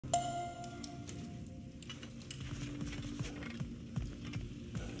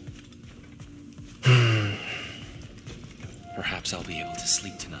Perhaps I'll be able to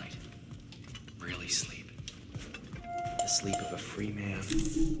sleep tonight. Really sleep. The sleep of a free man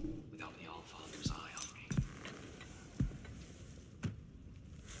without the Allfather's eye on me.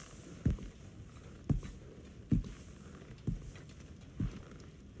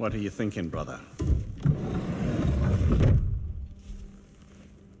 What are you thinking, brother?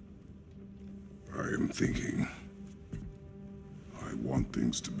 I am thinking. I want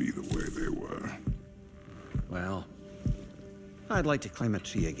things to be the way they were. Well, I'd like to climb a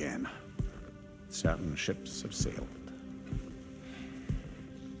tree again. Certain ships have sailed.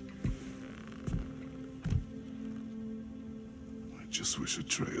 I just wish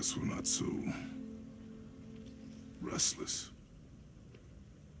Atreus were not so restless.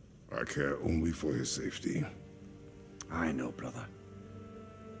 I care only for his safety. I know, brother.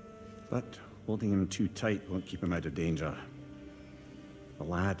 But holding him too tight won't keep him out of danger. The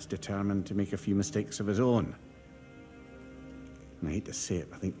lad's determined to make a few mistakes of his own. And I hate to say it,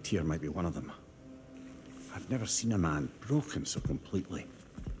 I think Tyr might be one of them. I've never seen a man broken so completely.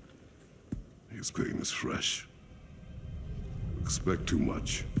 His pain is fresh. Expect too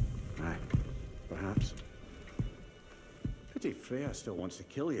much. Aye, perhaps. Pity Freya still wants to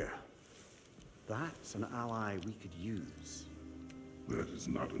kill you. That's an ally we could use. That is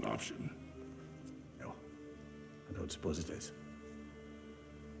not an option. No, I don't suppose it is.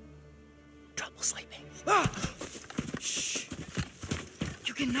 Trouble sleeping. Ah! Shh!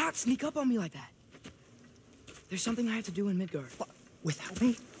 You cannot sneak up on me like that. There's something I have to do in Midgard. What? Without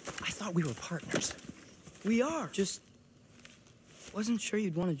me? I thought we were partners. We are. Just wasn't sure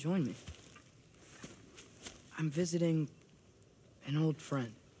you'd want to join me. I'm visiting an old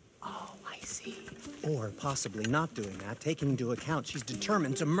friend. Oh, I see. Or possibly not doing that, taking into account she's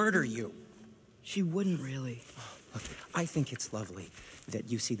determined to murder you. She wouldn't really. Look, I think it's lovely that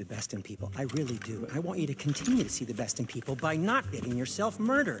you see the best in people. I really do. I want you to continue to see the best in people by not getting yourself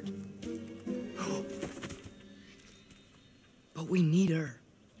murdered. But we need her.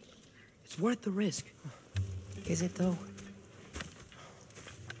 It's worth the risk. Is it, though?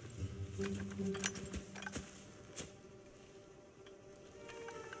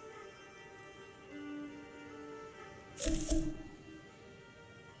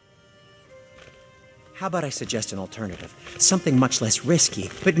 How about I suggest an alternative? Something much less risky,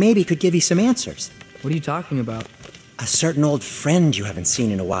 but maybe could give you some answers. What are you talking about? A certain old friend you haven't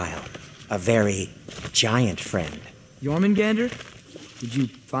seen in a while. A very giant friend. Jormungandr? Did you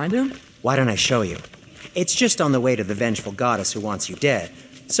find him? Why don't I show you? It's just on the way to the vengeful goddess who wants you dead,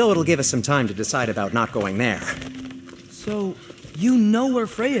 so it'll give us some time to decide about not going there. So, you know where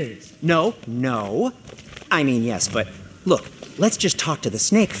Freya is? No. I mean, yes, but look, let's just talk to the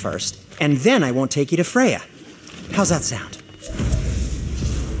snake first, and then I won't take you to Freya. How's that sound?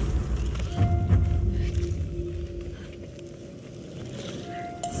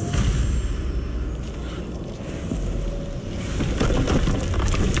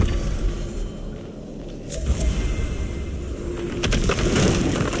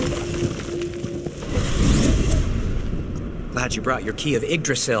 Glad you brought your key of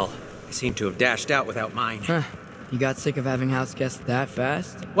Yggdrasil. I seem to have dashed out without mine. Huh. You got sick of having house guests that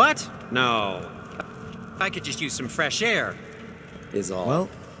fast? What? No. I could just use some fresh air, is all. Well,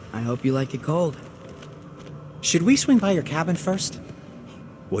 I hope you like it cold. Should we swing by your cabin first?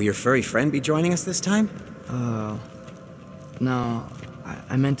 Will your furry friend be joining us this time? No.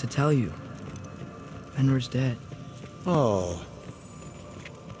 I meant to tell you. Fenrir's dead. Oh.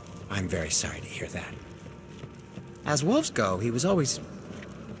 I'm very sorry to hear that. As wolves go, he was always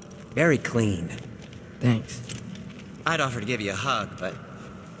very clean. Thanks. I'd offer to give you a hug, but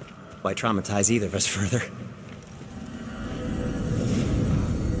why traumatize either of us further?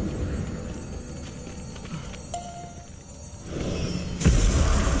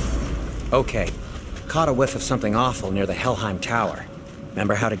 Okay. Caught a whiff of something awful near the Helheim Tower.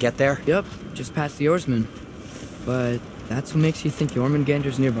 Remember how to get there? Yep, just past the oarsman. But that's what makes you think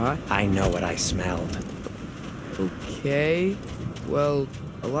Jormungandr's nearby? I know what I smelled. Okay. Well,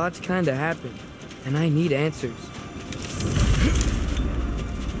 a lot's kinda happened, and I need answers.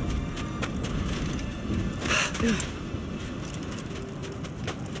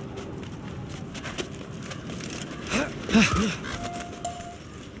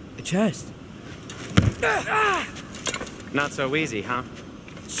 A chest. Not so easy, huh?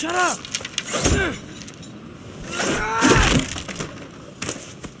 Shut up!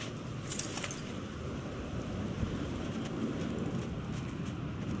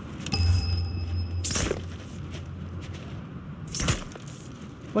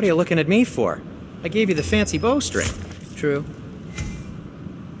 What are you looking at me for? I gave you the fancy bowstring. True.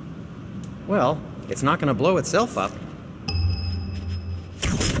 Well, it's not gonna blow itself up.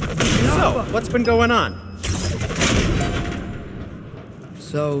 So, what's been going on?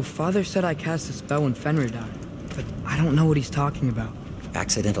 So, Father said I cast a spell when Fenrir died, but I don't know what he's talking about.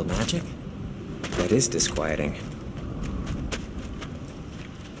 Accidental magic? That is disquieting.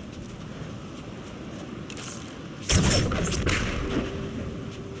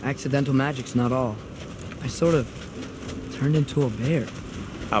 Accidental magic's not all. I sort of turned into a bear.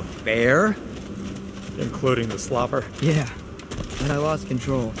 A bear? Including the slobber. Yeah, but I lost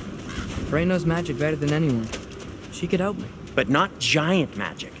control. Frey knows magic better than anyone. She could help me. But not giant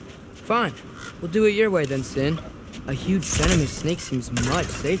magic. Fine. We'll do it your way then, Sin. A huge venomous snake seems much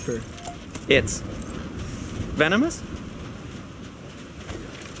safer. It's venomous?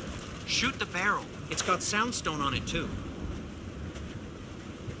 Shoot the barrel. It's got soundstone on it too.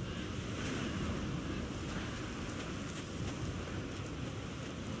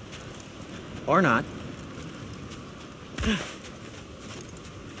 Or not.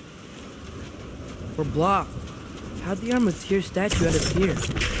 We're blocked. How'd the Armateer statue end up here?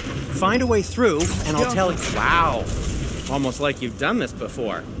 Find a way through, and I'll tell you. Wow. Almost like you've done this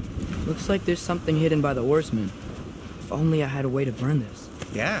before. Looks like there's something hidden by the horsemen. If only I had a way to burn this.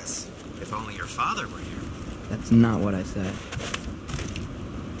 Yes. If only your father were here. That's not what I said.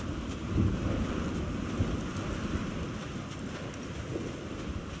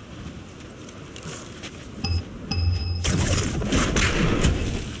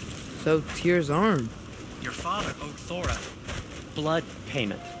 So, Tyr's arm. Your father owed Thora blood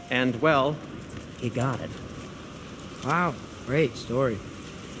payment. And, well, he got it. Wow, great story.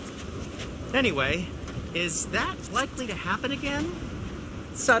 Anyway, is that likely to happen again?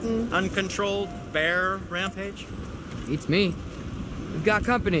 Sudden, uncontrolled bear rampage? Beats me. We've got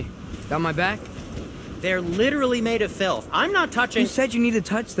company. Got my back? They're literally made of filth. I'm not touching... You said you need to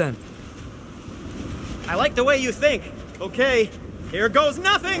touch them. I like the way you think. Okay, here goes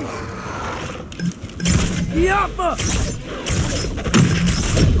nothing! Yappa!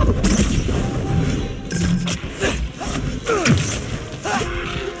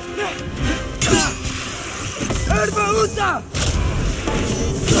 Erba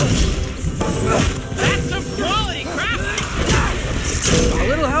That's some quality crap! A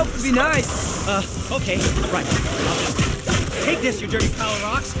little help would be nice. Okay, right. Take this, you dirty pile of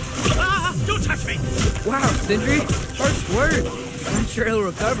rocks! Ah, don't touch me! Wow, Sindri, harsh words. I'm sure he'll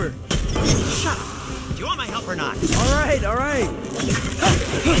recover. Shut up! Do you want my help or not? All right, all right.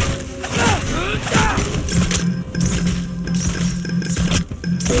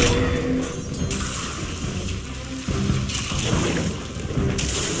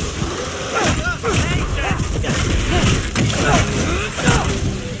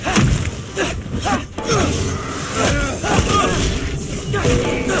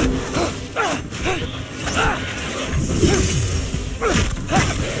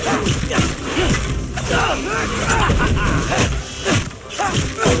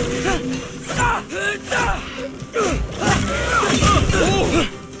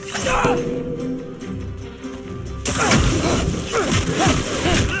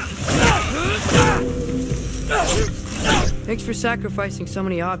 Thanks for sacrificing so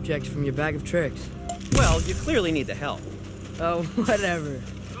many objects from your bag of tricks. Well, you clearly need the help. Oh, whatever.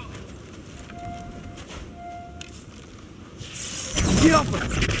 Get off me!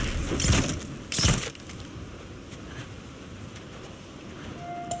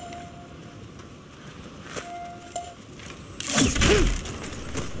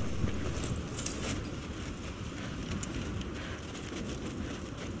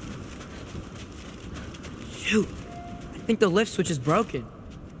 Shoot! I think the lift switch is broken.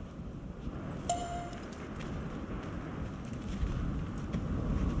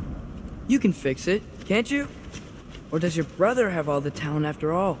 You can fix it, can't you? Or does your brother have all the talent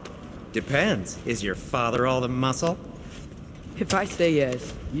after all? Depends. Is your father all the muscle? If I say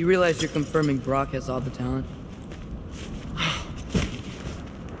yes, you realize you're confirming Brock has all the talent?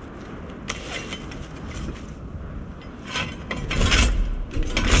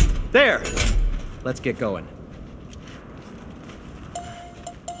 There! Let's get going.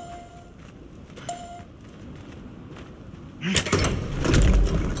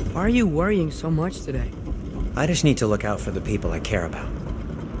 Why are you worrying so much today? I just need to look out for the people I care about.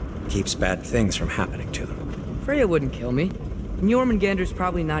 Keeps bad things from happening to them. Freya wouldn't kill me. And Jormungandr's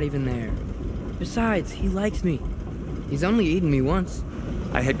probably not even there. Besides, he likes me. He's only eaten me once.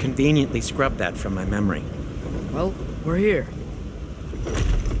 I had conveniently scrubbed that from my memory. Well, we're here.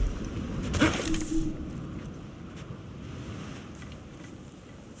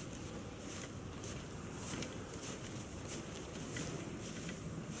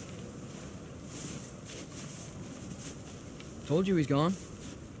 Told you he's gone.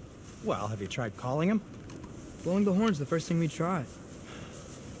 Well, have you tried calling him? Blowing the horn's the first thing we tried.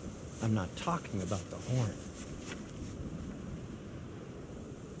 I'm not talking about the horn.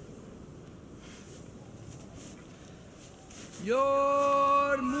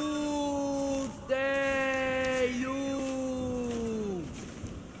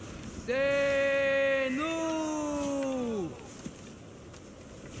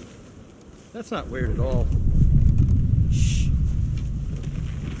 That's not weird at all. Shh.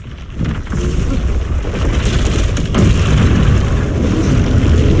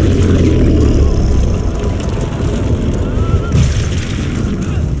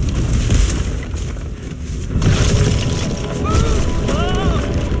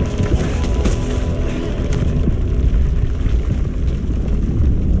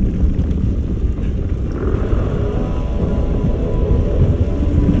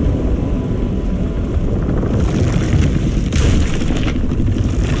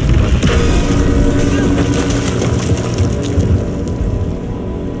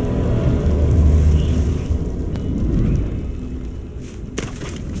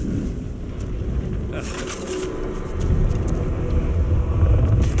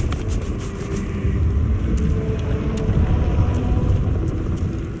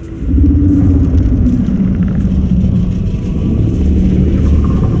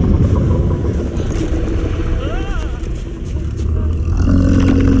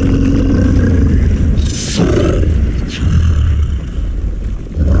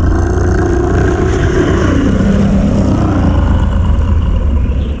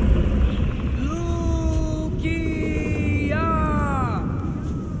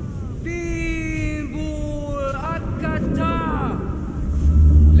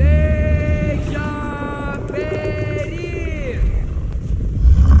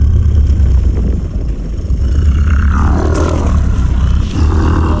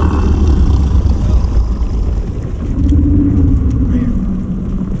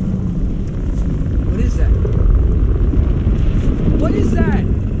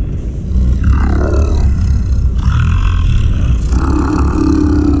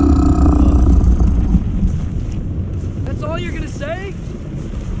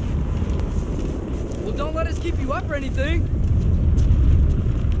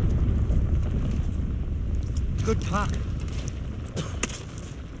 Good talk.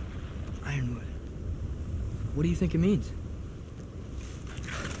 Ironwood. What do you think it means?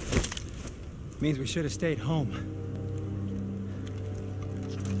 Means we should have stayed home.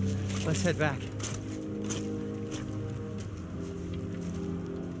 Let's head back.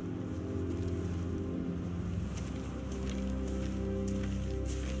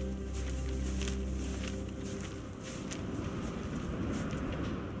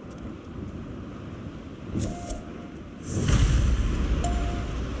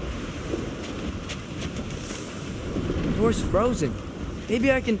 Door's frozen.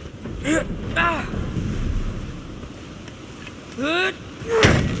 Maybe I can...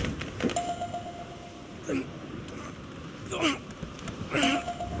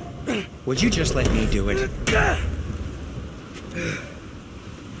 Would you just let me do it?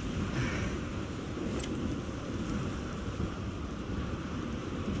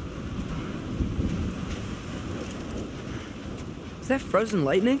 Is that frozen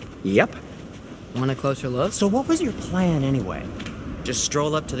lightning? Yep. Want a closer look? So what was your plan anyway? Just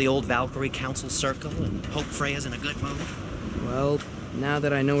stroll up to the old Valkyrie Council circle and hope Freya's in a good mood? Well, now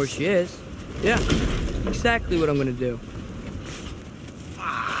that I know where she is, yeah, exactly what I'm gonna do.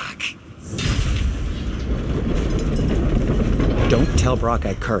 Fuck. Don't tell Brock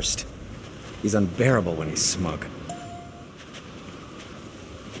I cursed. He's unbearable when he's smug.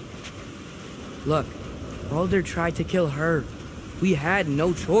 Look, Baldur tried to kill her. We had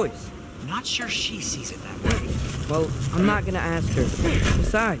no choice. Not sure she sees it that way. Well, I'm not gonna ask her.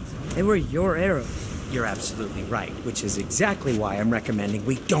 Besides, they were your arrows. You're absolutely right, which is exactly why I'm recommending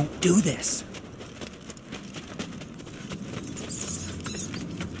we don't do this.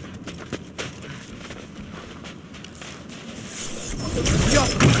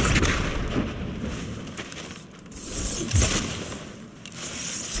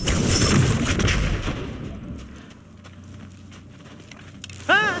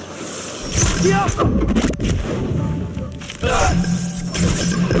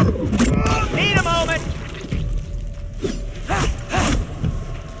 Need a moment.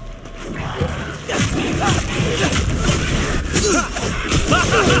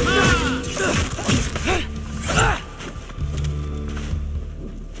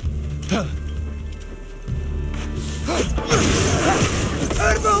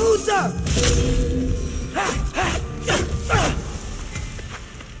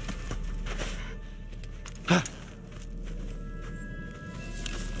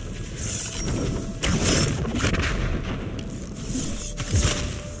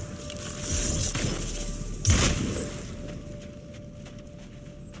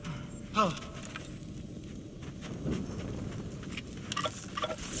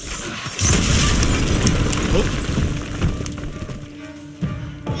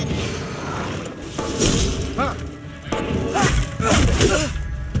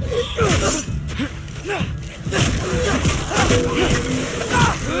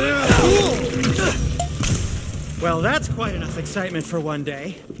 Well, that's quite enough excitement for one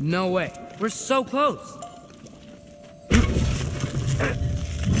day. No way. We're so close.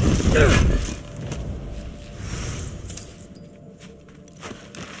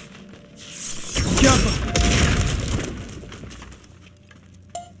 Jump!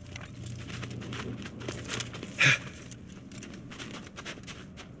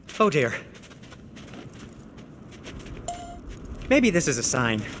 Oh dear. Maybe this is a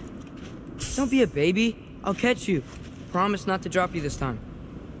sign. Don't be a baby. I'll catch you. Promise not to drop you this time.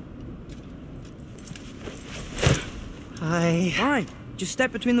 Fine. Just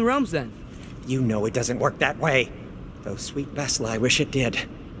step between the realms then. You know it doesn't work that way. Though sweet Bessla, I wish it did.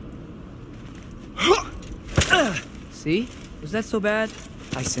 See? Was that so bad?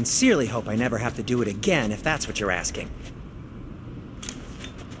 I sincerely hope I never have to do it again, if that's what you're asking.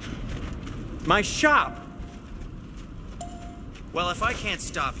 My shop! Well, if I can't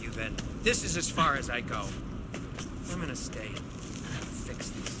stop you, then this is as far as I go. I'm gonna stay. Fix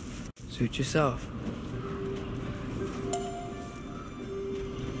this. Suit yourself.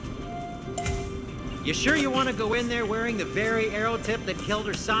 You sure you want to go in there wearing the very arrow tip that killed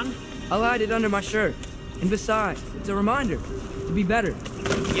her son? I'll hide it under my shirt. And besides, it's a reminder to be better.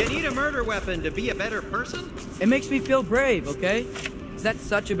 You need a murder weapon to be a better person? It makes me feel brave, okay? Is that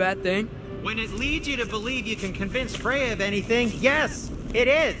such a bad thing? When it leads you to believe you can convince Freya of anything, yes, it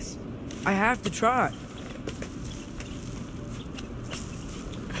is. I have to try.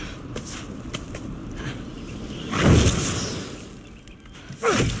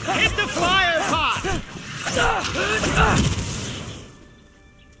 Hit the fire pot!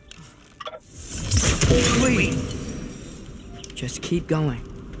 Wait. Just keep going.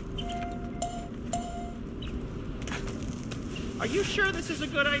 Are you sure this is a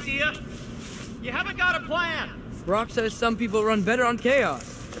good idea? You haven't got a plan. Brock says some people run better on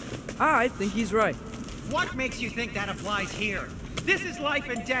chaos. I think he's right. What makes you think that applies here? This is life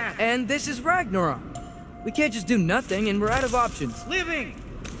and death. And this is Ragnarok. We can't just do nothing, and we're out of options. Living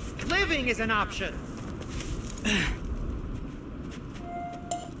is an option.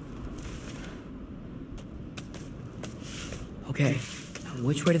 Okay, now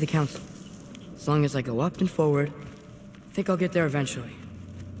which way to the council? As long as I go up and forward, I think I'll get there eventually.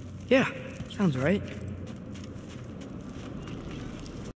 Yeah, sounds right.